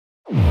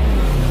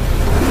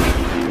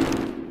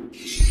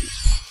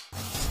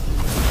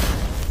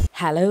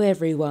Hello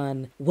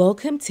everyone,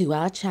 welcome to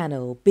our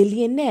channel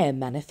Billionaire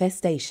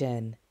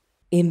Manifestation.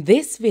 In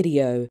this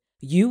video,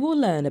 you will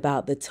learn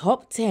about the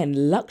top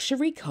 10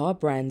 luxury car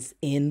brands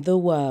in the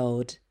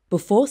world.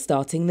 Before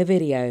starting the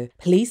video,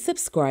 please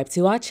subscribe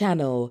to our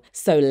channel,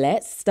 so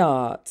let's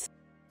start.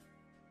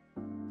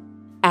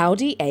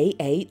 Audi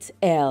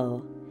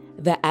A8L.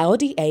 The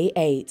Audi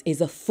A8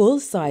 is a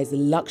full-size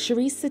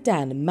luxury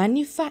sedan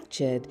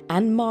manufactured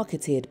and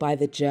marketed by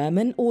the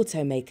German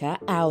automaker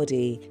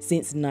Audi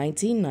since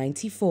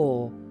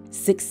 1994.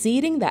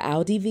 Succeeding the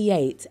Audi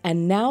V8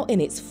 and now in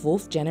its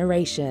fourth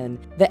generation,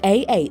 the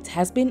A8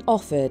 has been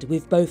offered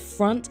with both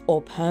front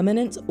or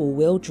permanent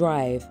all-wheel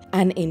drive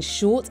and in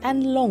short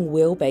and long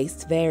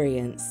wheelbase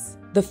variants.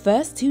 The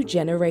first two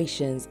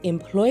generations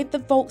employed the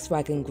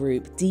Volkswagen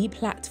Group D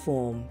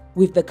platform,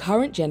 with the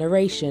current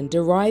generation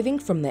deriving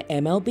from the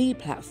MLB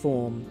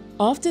platform.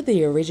 After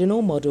the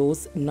original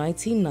model's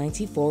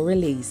 1994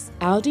 release,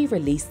 Audi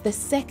released the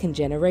second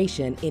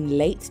generation in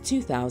late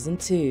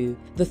 2002,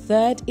 the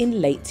third in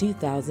late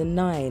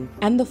 2009,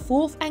 and the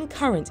fourth and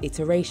current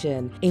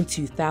iteration in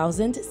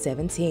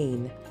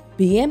 2017.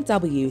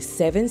 BMW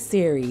 7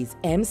 Series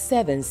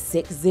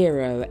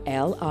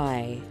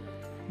M760Li.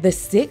 The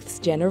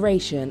sixth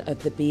generation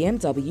of the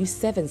BMW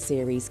 7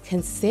 Series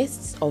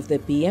consists of the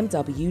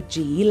BMW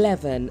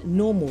G11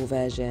 normal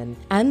version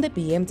and the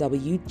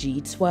BMW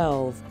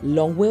G12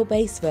 long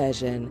wheelbase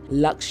version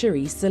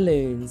luxury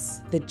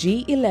saloons. The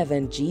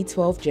G11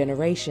 G12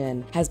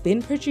 generation has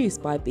been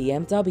produced by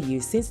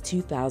BMW since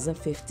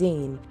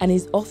 2015 and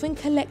is often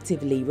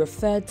collectively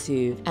referred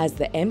to as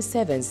the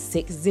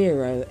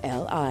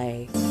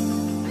M760Li.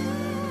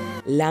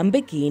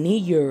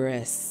 Lamborghini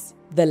Urus.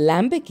 The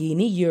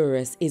Lamborghini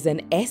Urus is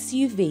an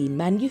SUV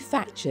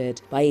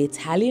manufactured by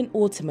Italian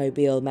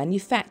automobile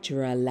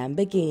manufacturer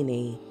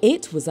Lamborghini.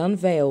 It was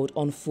unveiled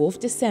on 4th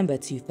December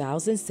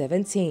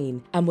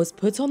 2017 and was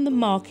put on the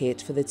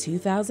market for the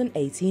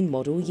 2018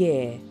 model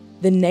year.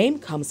 The name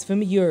comes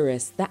from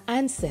Urus, the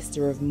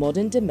ancestor of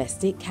modern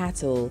domestic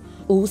cattle,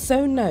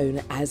 also known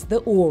as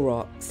the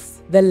aurochs.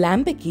 The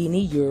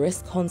Lamborghini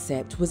Urus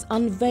concept was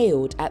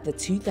unveiled at the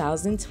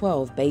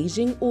 2012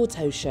 Beijing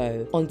Auto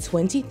Show on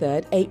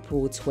 23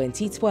 April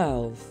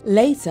 2012.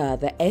 Later,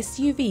 the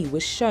SUV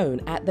was shown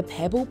at the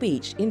Pebble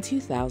Beach in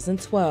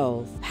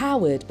 2012,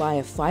 powered by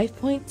a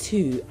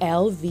 5.2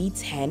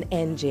 LV10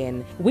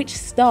 engine, which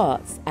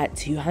starts at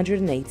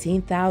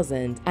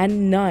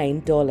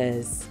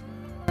 $218,009.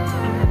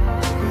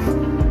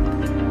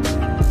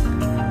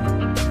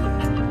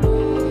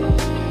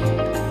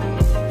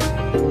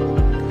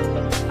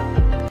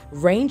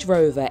 Range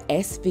Rover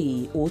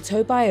SV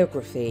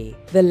Autobiography.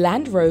 The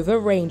Land Rover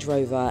Range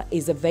Rover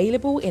is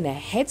available in a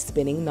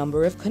head-spinning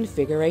number of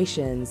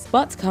configurations,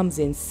 but comes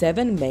in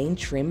 7 main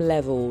trim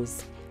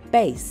levels: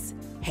 Base,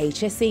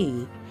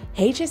 HSE,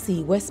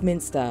 HSE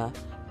Westminster,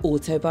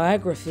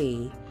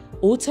 Autobiography,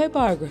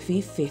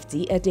 Autobiography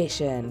 50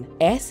 Edition,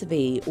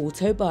 SV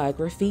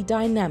Autobiography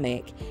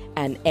Dynamic,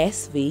 and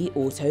SV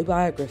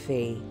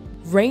Autobiography.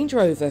 Range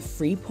Rover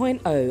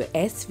 3.0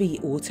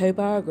 SV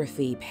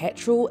Autobiography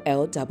Petrol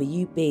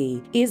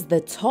LWB is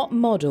the top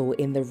model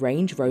in the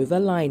Range Rover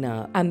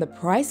lineup, and the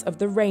price of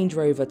the Range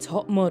Rover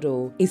top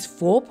model is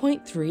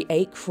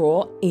 4.38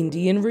 crore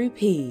Indian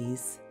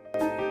rupees.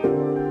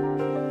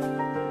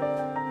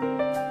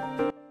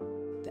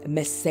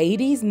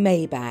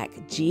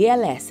 Mercedes-Maybach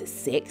GLS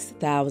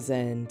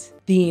 6000.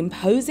 The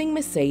imposing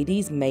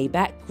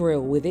Mercedes-Maybach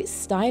grille with its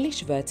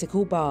stylish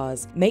vertical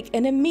bars make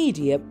an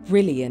immediate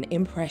brilliant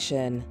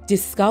impression.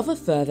 Discover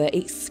further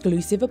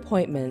exclusive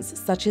appointments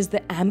such as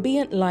the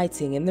ambient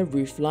lighting in the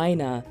roof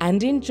liner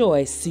and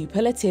enjoy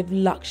superlative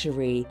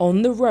luxury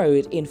on the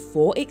road in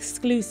 4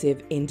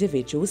 exclusive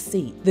individual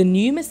seats. The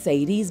new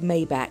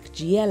Mercedes-Maybach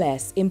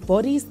GLS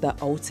embodies the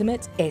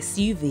ultimate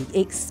SUV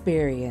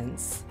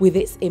experience. With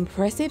its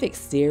impressive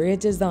exterior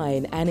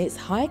design and its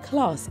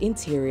high-class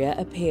interior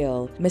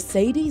appeal,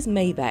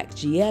 Mercedes-Maybach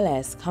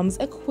GLS comes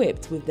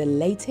equipped with the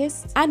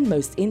latest and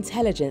most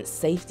intelligent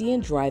safety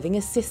and driving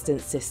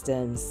assistance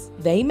systems.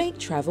 They make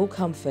travel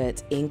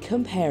comfort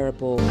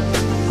incomparable.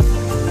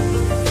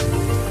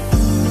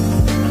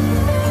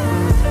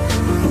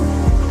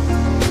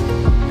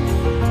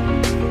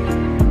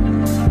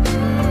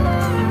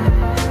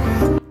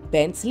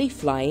 Bentley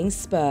Flying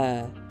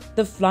Spur.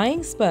 The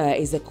Flying Spur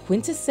is a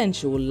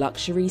quintessential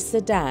luxury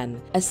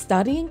sedan. A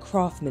study in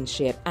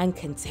craftsmanship and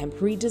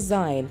contemporary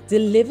design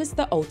delivers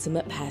the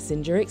ultimate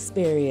passenger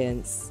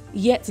experience.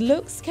 Yet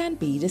looks can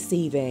be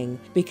deceiving,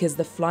 because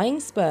the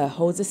Flying Spur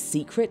holds a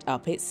secret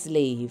up its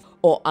sleeve,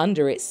 or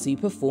under its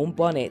superform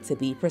bonnet to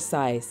be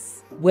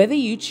precise. Whether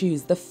you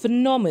choose the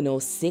phenomenal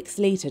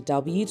 6-litre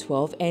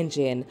W12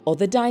 engine or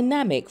the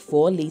dynamic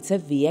 4-litre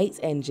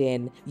V8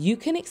 engine, you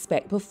can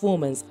expect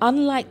performance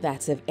unlike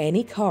that of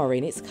any car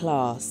in its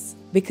class.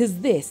 Because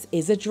this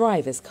is a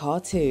driver's car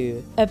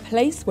too, a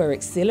place where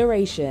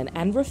exhilaration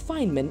and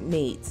refinement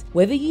meet,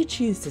 whether you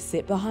choose to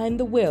sit behind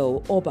the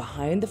wheel or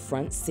behind the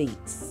front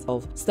seats.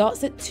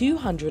 Starts at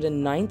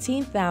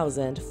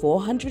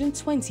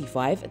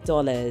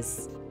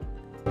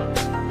 $219,425.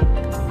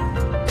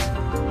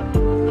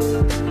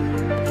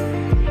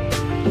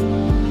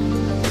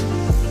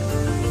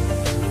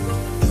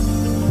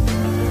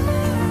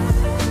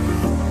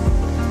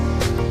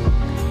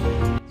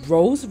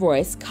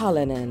 Rolls-Royce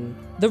Cullinan.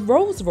 The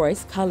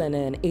Rolls-Royce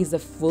Cullinan is a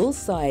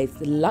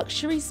full-sized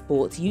luxury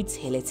sports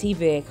utility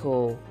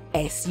vehicle,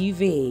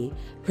 SUV,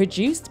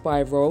 produced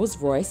by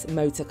Rolls-Royce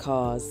Motor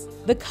Cars.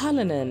 The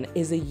Cullinan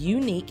is a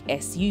unique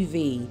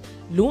SUV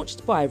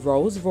launched by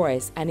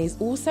Rolls-Royce and is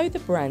also the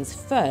brand's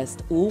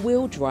first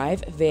all-wheel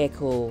drive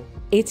vehicle.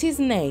 It is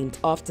named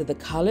after the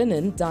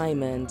Cullinan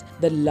diamond,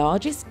 the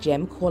largest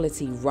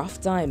gem-quality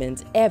rough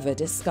diamond ever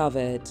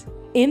discovered.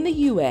 In the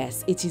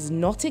US, it is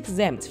not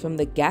exempt from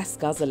the gas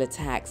guzzler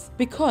tax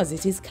because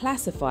it is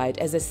classified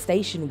as a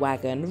station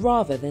wagon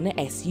rather than an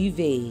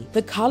SUV.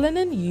 The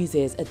Cullinan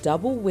uses a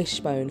double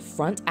wishbone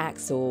front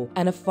axle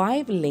and a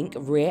 5-link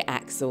rear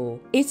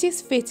axle. It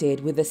is fitted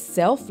with a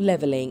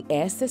self-leveling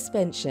air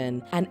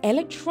suspension and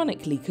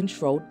electronically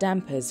controlled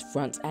dampers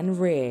front and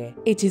rear.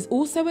 It is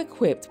also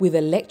equipped with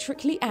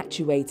electrically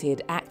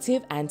actuated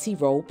active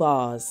anti-roll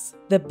bars.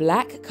 The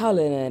Black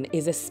Cullinan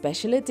is a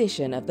special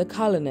edition of the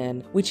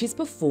Cullinan, which is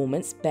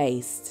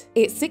performance-based.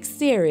 Its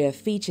exterior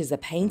features a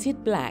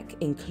painted black,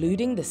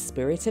 including the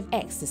Spirit of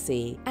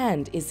Ecstasy,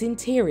 and its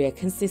interior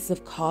consists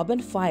of carbon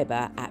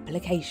fiber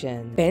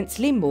application.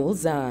 Bentley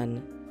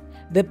Mulsanne.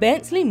 The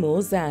Bentley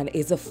Mulsanne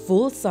is a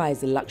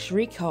full-size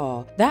luxury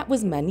car that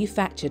was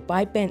manufactured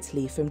by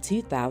Bentley from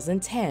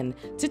 2010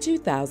 to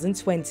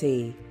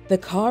 2020. The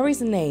car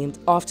is named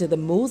after the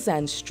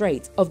Mulsanne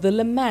Straight of the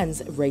Le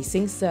Mans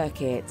racing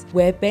circuit,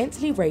 where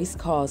Bentley race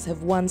cars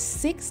have won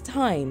 6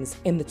 times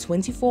in the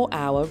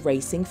 24-hour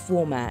racing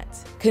format.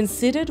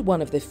 Considered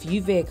one of the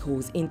few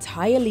vehicles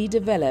entirely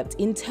developed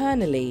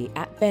internally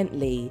at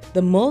Bentley, the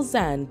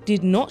Mulsanne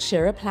did not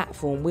share a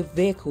platform with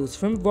vehicles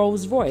from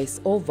Rolls-Royce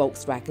or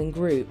Volkswagen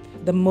Group.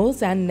 The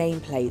Mulsanne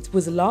nameplate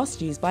was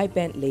last used by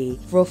Bentley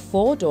for a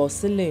 4-door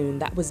saloon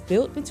that was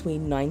built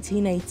between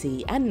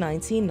 1980 and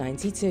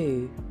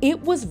 1992. It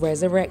was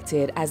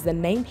resurrected as the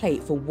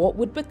nameplate for what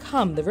would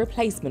become the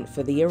replacement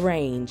for the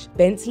Arrange,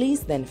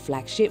 Bentley's then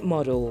flagship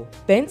model.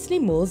 Bentley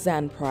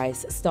Mulsanne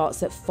price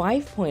starts at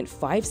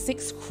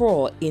 5.56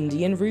 crore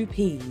Indian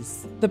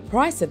rupees. The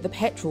price of the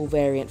petrol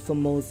variant for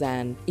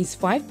Mulsanne is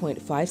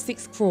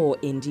 5.56 crore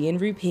Indian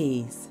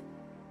rupees.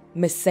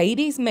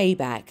 Mercedes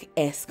Maybach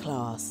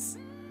S-Class.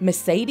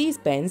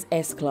 Mercedes-Benz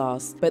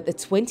S-Class, but the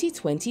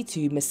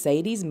 2022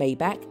 Mercedes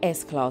Maybach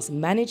S-Class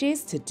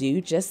manages to do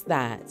just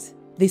that.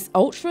 This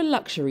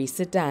ultra-luxury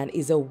sedan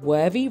is a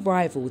worthy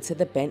rival to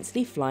the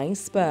Bentley Flying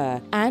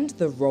Spur and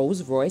the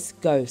Rolls-Royce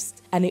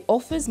Ghost, and it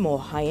offers more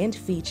high-end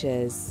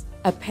features.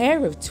 A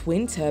pair of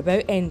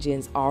twin-turbo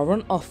engines are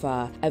on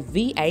offer, a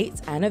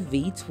V8 and a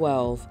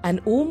V12,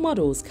 and all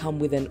models come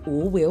with an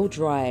all-wheel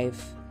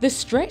drive. The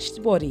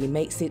stretched body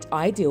makes it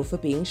ideal for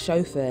being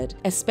chauffeured,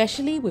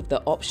 especially with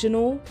the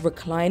optional,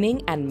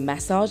 reclining and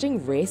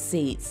massaging rear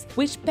seats,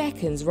 which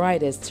beckons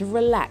riders to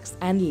relax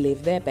and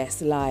live their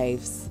best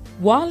lives.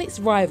 While its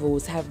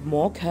rivals have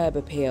more curb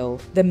appeal,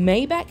 the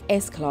Maybach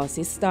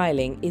S-Class's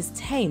styling is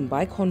tame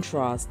by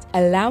contrast,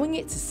 allowing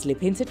it to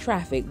slip into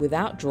traffic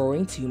without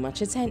drawing too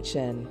much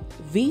attention.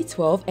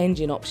 V12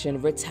 engine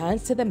option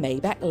returns to the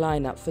Maybach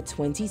lineup for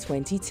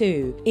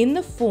 2022 in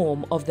the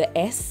form of the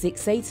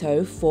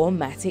S680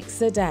 4MATIC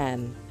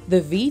sedan. The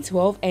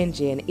V12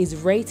 engine is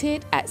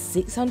rated at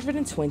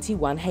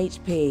 621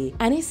 HP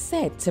and is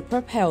said to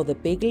propel the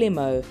big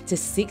limo to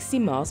 60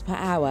 miles per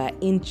hour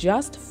in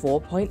just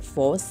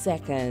 4.4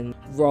 seconds.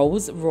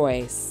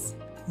 Rolls-Royce.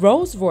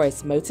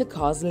 Rolls-Royce Motor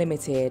Cars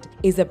Limited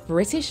is a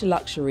British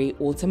luxury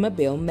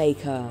automobile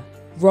maker.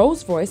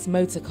 Rolls-Royce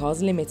Motor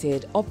Cars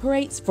Limited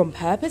operates from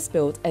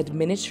purpose-built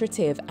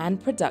administrative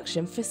and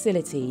production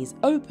facilities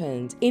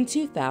opened in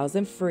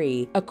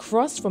 2003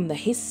 across from the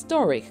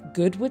historic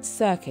Goodwood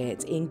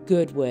Circuit in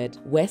Goodwood,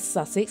 West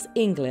Sussex,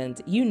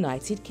 England,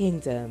 United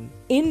Kingdom.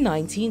 In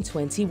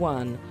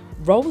 1921,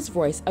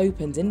 Rolls-Royce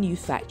opened a new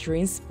factory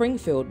in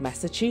Springfield,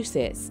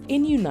 Massachusetts,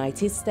 in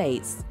United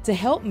States to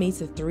help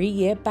meet a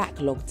 3-year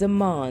backlog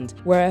demand,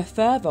 where a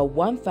further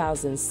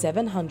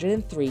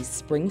 1,703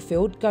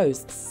 Springfield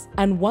Ghosts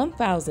and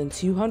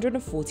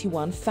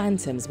 1,241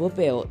 Phantoms were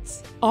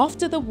built.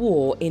 After the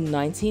war in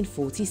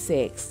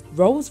 1946,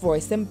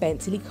 Rolls-Royce and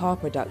Bentley car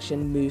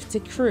production moved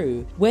to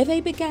Crewe, where they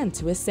began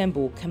to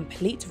assemble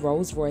complete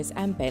Rolls-Royce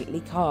and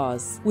Bentley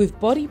cars, with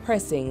body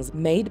pressings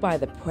made by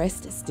the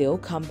Pressed Steel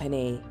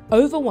Company.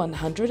 Over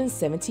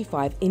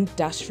 175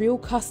 industrial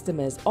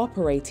customers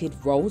operated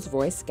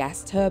Rolls-Royce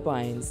gas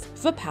turbines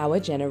for power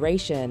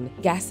generation,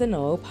 gas and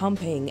oil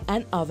pumping,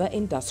 and other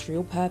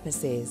industrial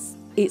purposes.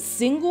 Its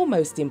single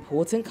most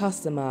important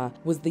customer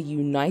was the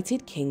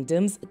United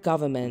Kingdom's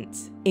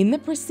government. In the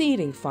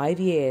preceding 5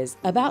 years,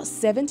 about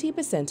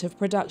 70% of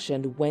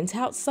production went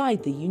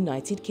outside the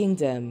United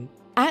Kingdom.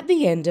 At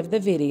the end of the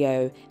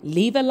video,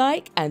 leave a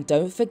like and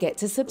don't forget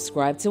to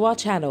subscribe to our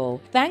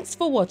channel. Thanks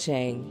for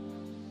watching.